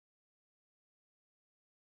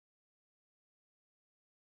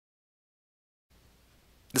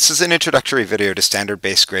This is an introductory video to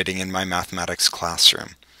standard-based grading in my mathematics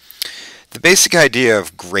classroom. The basic idea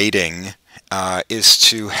of grading is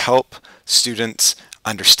to help students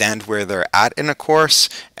understand where they're at in a course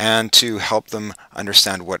and to help them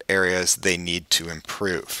understand what areas they need to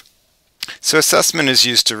improve. So assessment is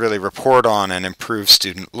used to really report on and improve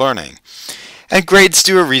student learning, and grades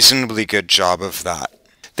do a reasonably good job of that.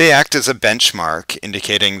 They act as a benchmark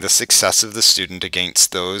indicating the success of the student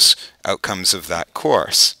against those outcomes of that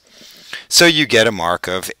course. So you get a mark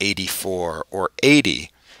of 84 or 80,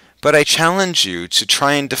 but I challenge you to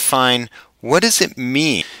try and define what does it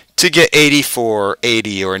mean to get 84,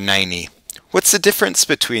 80, or 90? What's the difference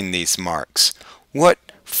between these marks? What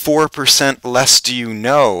 4% less do you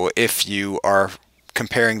know if you are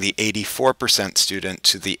comparing the 84% student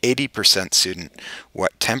to the 80% student?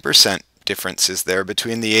 What 10% difference is there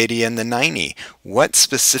between the 80 and the 90? What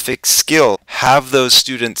specific skill have those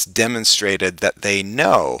students demonstrated that they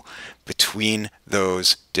know between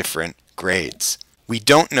those different grades? We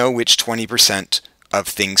don't know which 20% of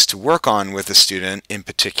things to work on with a student in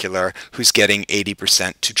particular who's getting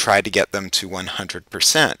 80% to try to get them to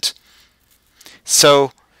 100%.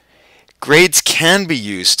 So grades can be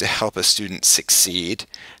used to help a student succeed.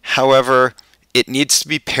 However, it needs to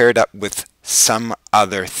be paired up with some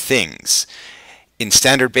other things. In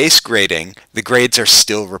standard-based grading, the grades are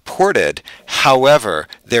still reported. However,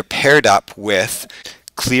 they're paired up with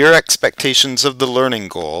clear expectations of the learning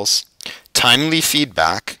goals, timely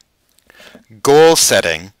feedback, goal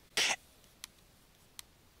setting,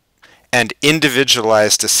 and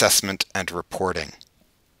individualized assessment and reporting.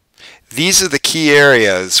 These are the key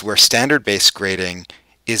areas where standard-based grading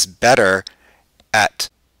is better at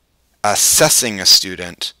assessing a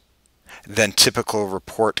student than typical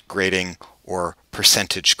report grading or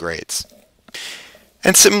percentage grades.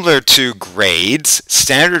 And similar to grades,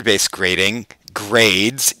 standard-based grading,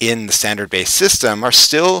 grades in the standard-based system are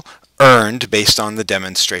still earned based on the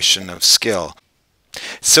demonstration of skill.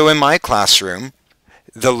 So in my classroom,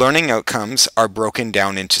 the learning outcomes are broken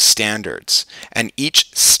down into standards, and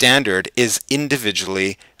each standard is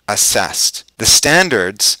individually assessed. The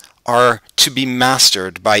standards are to be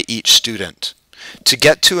mastered by each student. To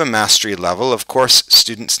get to a mastery level, of course,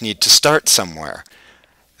 students need to start somewhere.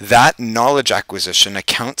 That knowledge acquisition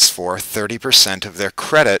accounts for 30% of their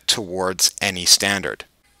credit towards any standard.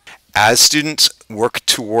 As students work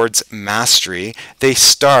towards mastery, they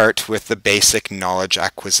start with the basic knowledge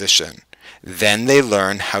acquisition. Then they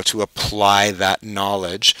learn how to apply that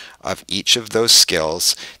knowledge of each of those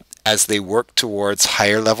skills as they work towards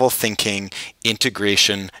higher level thinking,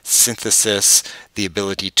 integration, synthesis, the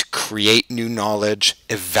ability to create new knowledge,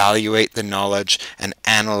 evaluate the knowledge, and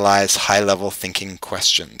analyze high level thinking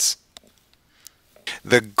questions.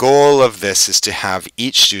 The goal of this is to have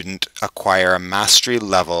each student acquire a mastery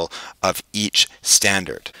level of each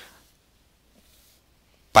standard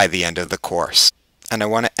by the end of the course. And I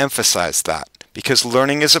want to emphasize that because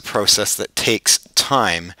learning is a process that takes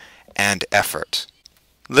time and effort.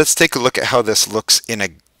 Let's take a look at how this looks in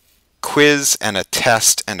a quiz and a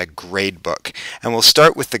test and a gradebook. And we'll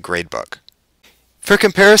start with the gradebook. For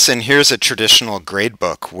comparison, here's a traditional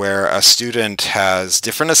gradebook where a student has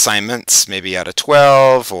different assignments, maybe out of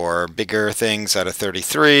 12 or bigger things out of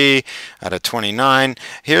 33, out of 29.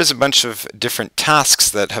 Here's a bunch of different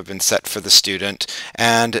tasks that have been set for the student,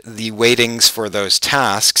 and the weightings for those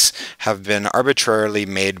tasks have been arbitrarily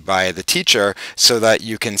made by the teacher so that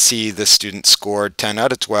you can see the student scored 10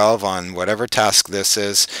 out of 12 on whatever task this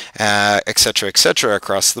is, etc., etc.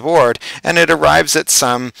 across the board, and it arrives at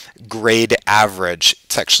some grade average.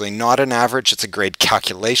 It's actually not an average, it's a grade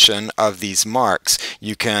calculation of these marks.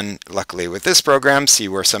 You can, luckily with this program, see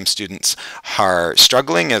where some students are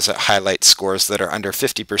struggling as it highlights scores that are under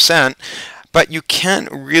 50%, but you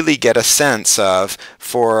can't really get a sense of,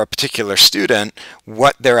 for a particular student,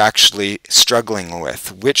 what they're actually struggling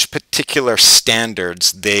with, which particular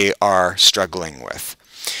standards they are struggling with.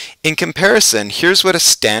 In comparison, here's what a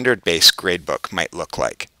standard-based gradebook might look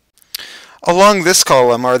like. Along this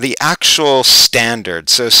column are the actual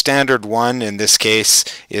standards. So standard 1 in this case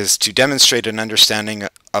is to demonstrate an understanding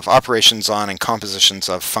of operations on and compositions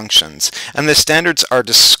of functions. And the standards are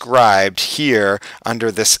described here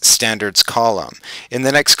under this standards column. In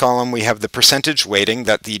the next column we have the percentage weighting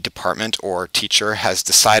that the department or teacher has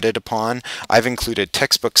decided upon. I've included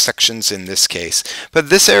textbook sections in this case. But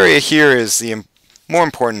this area here is the more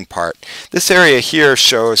important part. This area here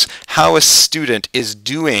shows how a student is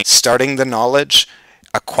doing starting the knowledge,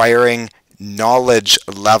 acquiring knowledge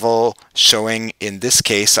level showing, in this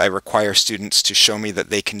case, I require students to show me that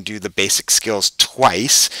they can do the basic skills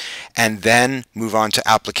twice, and then move on to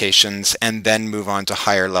applications, and then move on to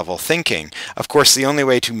higher level thinking. Of course, the only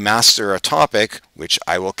way to master a topic, which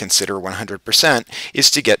I will consider 100%,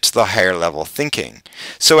 is to get to the higher level thinking.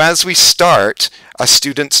 So as we start, a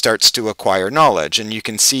student starts to acquire knowledge, and you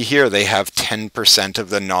can see here they have 10% of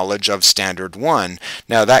the knowledge of Standard 1.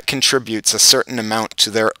 Now that contributes a certain amount to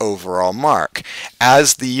their overall mark.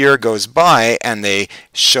 As the year goes by and they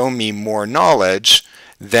show me more knowledge,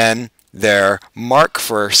 then their mark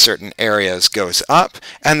for certain areas goes up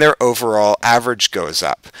and their overall average goes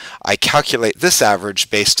up. I calculate this average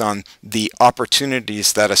based on the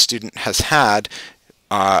opportunities that a student has had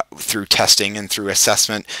through testing and through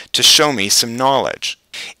assessment to show me some knowledge.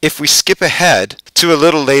 If we skip ahead to a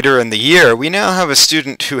little later in the year, we now have a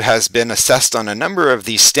student who has been assessed on a number of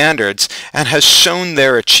these standards and has shown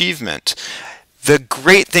their achievement. The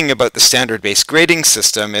great thing about the standard-based grading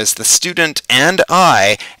system is the student and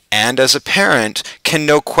I, and as a parent, can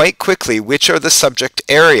know quite quickly which are the subject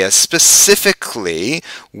areas, specifically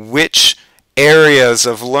which areas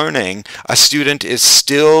of learning a student is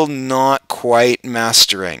still not quite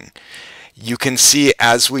mastering. You can see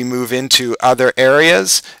as we move into other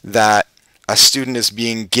areas that a student is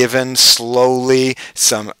being given slowly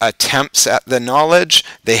some attempts at the knowledge.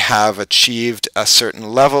 They have achieved a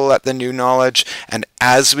certain level at the new knowledge, and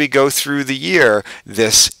as we go through the year,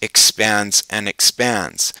 this expands and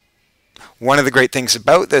expands. One of the great things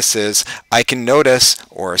about this is I can notice,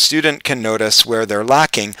 or a student can notice, where they're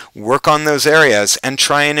lacking, work on those areas, and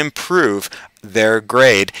try and improve their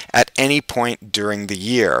grade at any point during the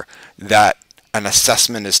year that an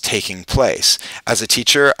assessment is taking place. As a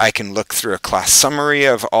teacher, I can look through a class summary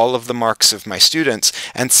of all of the marks of my students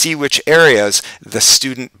and see which areas the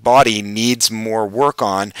student body needs more work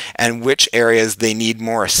on and which areas they need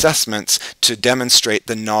more assessments to demonstrate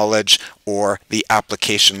the knowledge or the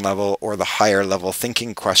application level or the higher level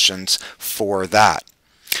thinking questions for that.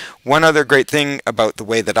 One other great thing about the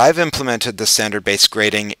way that I've implemented the standard-based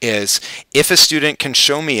grading is if a student can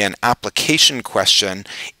show me an application question,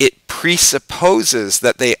 it presupposes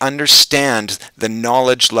that they understand the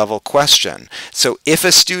knowledge level question. So if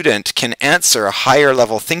a student can answer a higher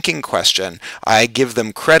level thinking question, I give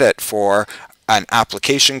them credit for an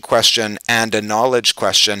application question and a knowledge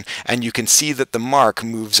question, and you can see that the mark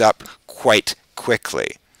moves up quite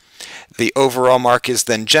quickly. The overall mark is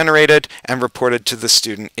then generated and reported to the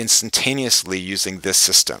student instantaneously using this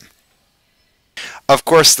system. Of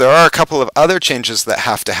course, there are a couple of other changes that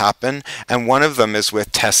have to happen, and one of them is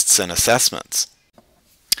with tests and assessments.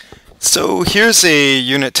 So here's a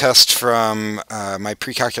unit test from my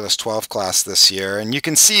Pre-Calculus 12 class this year, and you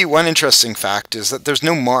can see one interesting fact is that there's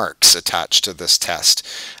no marks attached to this test,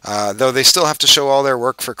 though they still have to show all their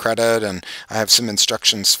work for credit, and I have some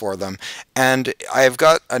instructions for them. And I've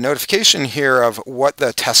got a notification here of what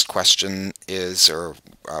the test question is, or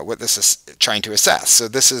what this is trying to assess. So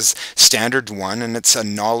this is Standard 1, and it's a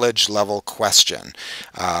knowledge level question,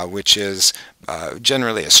 which is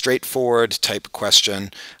generally a straightforward type question.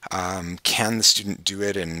 Can the student do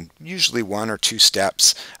it in usually 1 or 2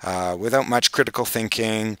 steps without much critical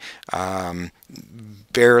thinking,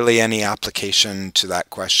 barely any application to that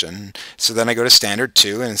question. So then I go to Standard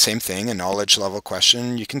 2, and same thing, a knowledge level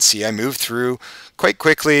question. You can see I move through quite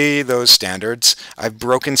quickly those standards. I've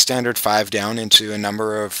broken Standard 5 down into a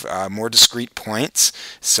number of more discrete points.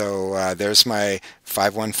 So there's my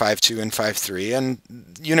 5.1, 5.2, and 5.3, and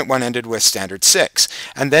Unit 1 ended with Standard 6.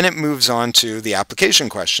 And then it moves on to the application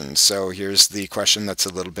questions. So here's the question that's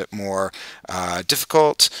a little bit more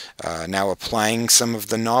difficult, now applying some of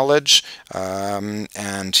the knowledge,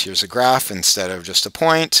 and here's a graph instead of just a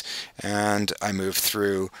point, and I move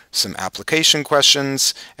through some application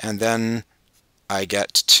questions, and then I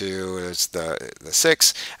get to the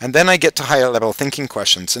 6, and then I get to higher level thinking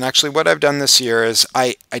questions. And actually what I've done this year is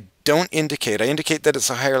I indicate that it's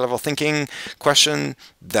a higher level thinking question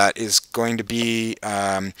that is going to be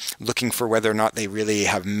looking for whether or not they really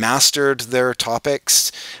have mastered their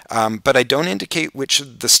topics, but I don't indicate which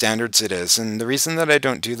of the standards it is. And the reason that I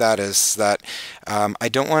don't do that is that I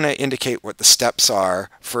don't want to indicate what the steps are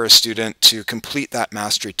for a student to complete that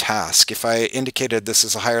mastery task. If I indicated this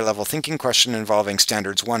is a higher level thinking question involving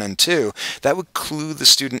standards 1 and 2, that would clue the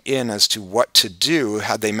student in as to what to do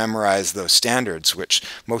had they memorized those standards, which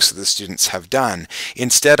most most of the students have done.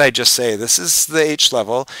 Instead, I just say this is the H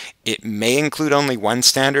level. It may include only one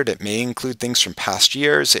standard. It may include things from past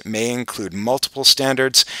years. It may include multiple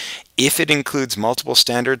standards. If it includes multiple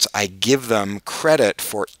standards, I give them credit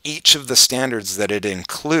for each of the standards that it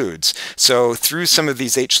includes. So through some of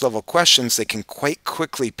these H-level questions, they can quite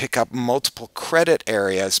quickly pick up multiple credit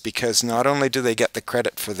areas, because not only do they get the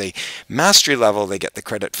credit for the mastery level, they get the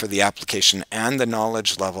credit for the application and the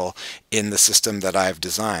knowledge level in the system that I've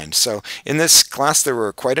designed. So in this class, there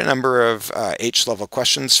were quite a number of H-level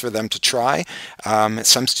questions for them to try.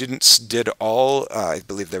 Some students did all, I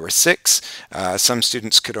believe there were 6. Some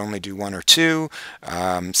students could only do 1 or 2.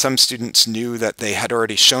 Some students knew that they had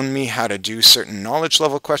already shown me how to do certain knowledge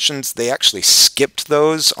level questions. They actually skipped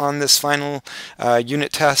those on this final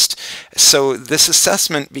unit test. So this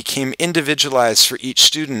assessment became individualized for each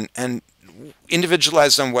student, and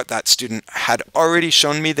individualized on what that student had already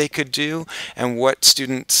shown me they could do, and what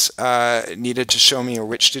students needed to show me, or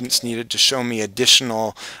which students needed to show me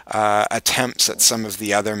additional attempts at some of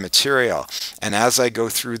the other material. And as I go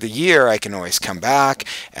through the year, I can always come back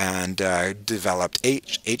and develop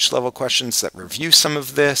H-level questions that review some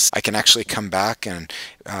of this. I can actually come back and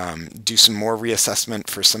do some more reassessment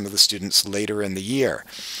for some of the students later in the year.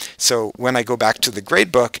 So when I go back to the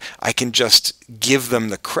gradebook, I can just give them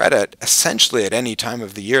the credit essentially at any time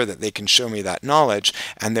of the year that they can show me that knowledge,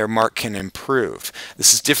 and their mark can improve.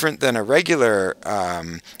 This is different than a regular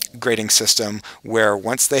grading system, where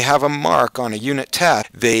once they have a mark on a unit test,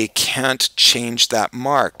 they can't change that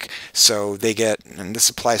mark. So they get, and this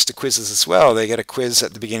applies to quizzes as well, they get a quiz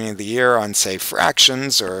at the beginning of the year on, say,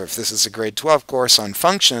 fractions, or if this is a grade 12 course, on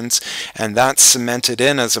functions, and that's cemented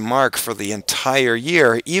in as a mark for the entire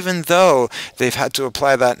year, even though they've had to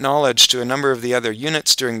apply that knowledge to a number of the other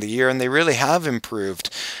units during the year, and they really have improved,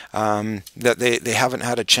 that they haven't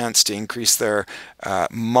had a chance to increase their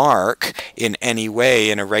mark in any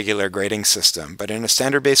way in a regular grading system. But in a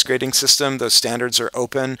standard-based grading system, those standards are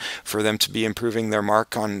open for them to be improving their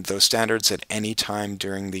mark on those standards at any time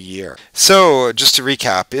during the year. So just to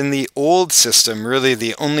recap, in the old system, really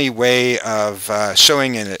the only way of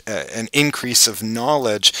showing an increase of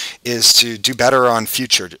knowledge is to do better on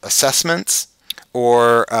future assessments,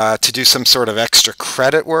 or to do some sort of extra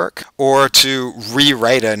credit work, or to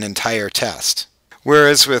rewrite an entire test.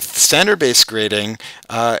 Whereas with standard-based grading,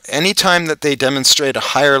 anytime that they demonstrate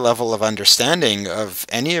a higher level of understanding of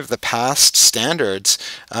any of the past standards,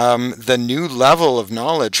 the new level of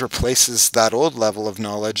knowledge replaces that old level of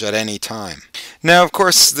knowledge at any time. Now, of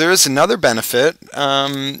course, there is another benefit,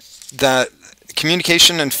 that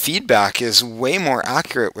communication and feedback is way more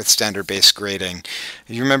accurate with standard-based grading.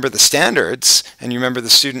 You remember the standards, and you remember the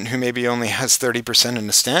student who maybe only has 30% in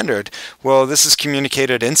a standard. Well, this is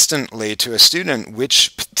communicated instantly to a student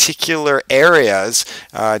which particular areas,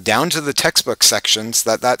 down to the textbook sections,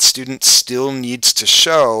 that student still needs to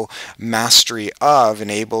show mastery of,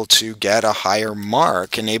 and able to get a higher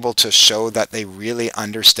mark, and able to show that they really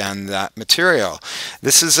understand that material.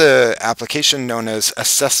 This is an application known as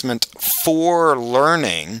assessment for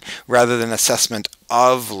learning rather than assessment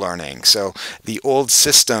of learning. So the old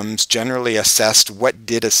systems generally assessed what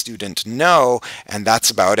did a student know, and that's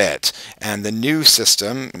about it. And the new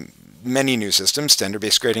system, many new systems,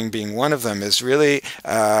 standard-based grading being one of them, is really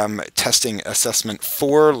testing assessment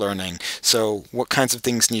for learning. So what kinds of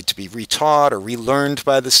things need to be retaught or relearned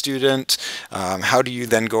by the student? How do you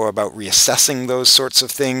then go about reassessing those sorts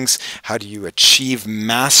of things? How do you achieve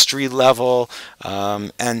mastery level?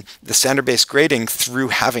 And the standard-based grading, through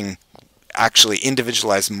having actually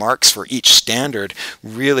individualized marks for each standard,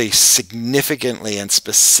 really significantly and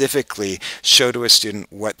specifically show to a student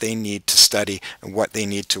what they need to study and what they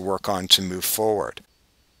need to work on to move forward.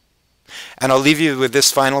 And I'll leave you with this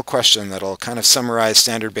final question that'll kind of summarize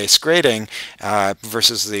standard-based grading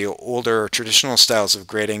versus the older traditional styles of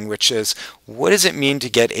grading, which is, what does it mean to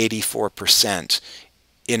get 84%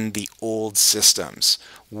 in the old systems?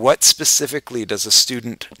 What specifically does a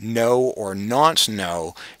student know or not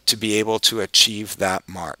know to be able to achieve that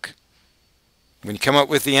mark? When you come up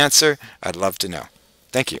with the answer, I'd love to know.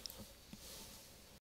 Thank you.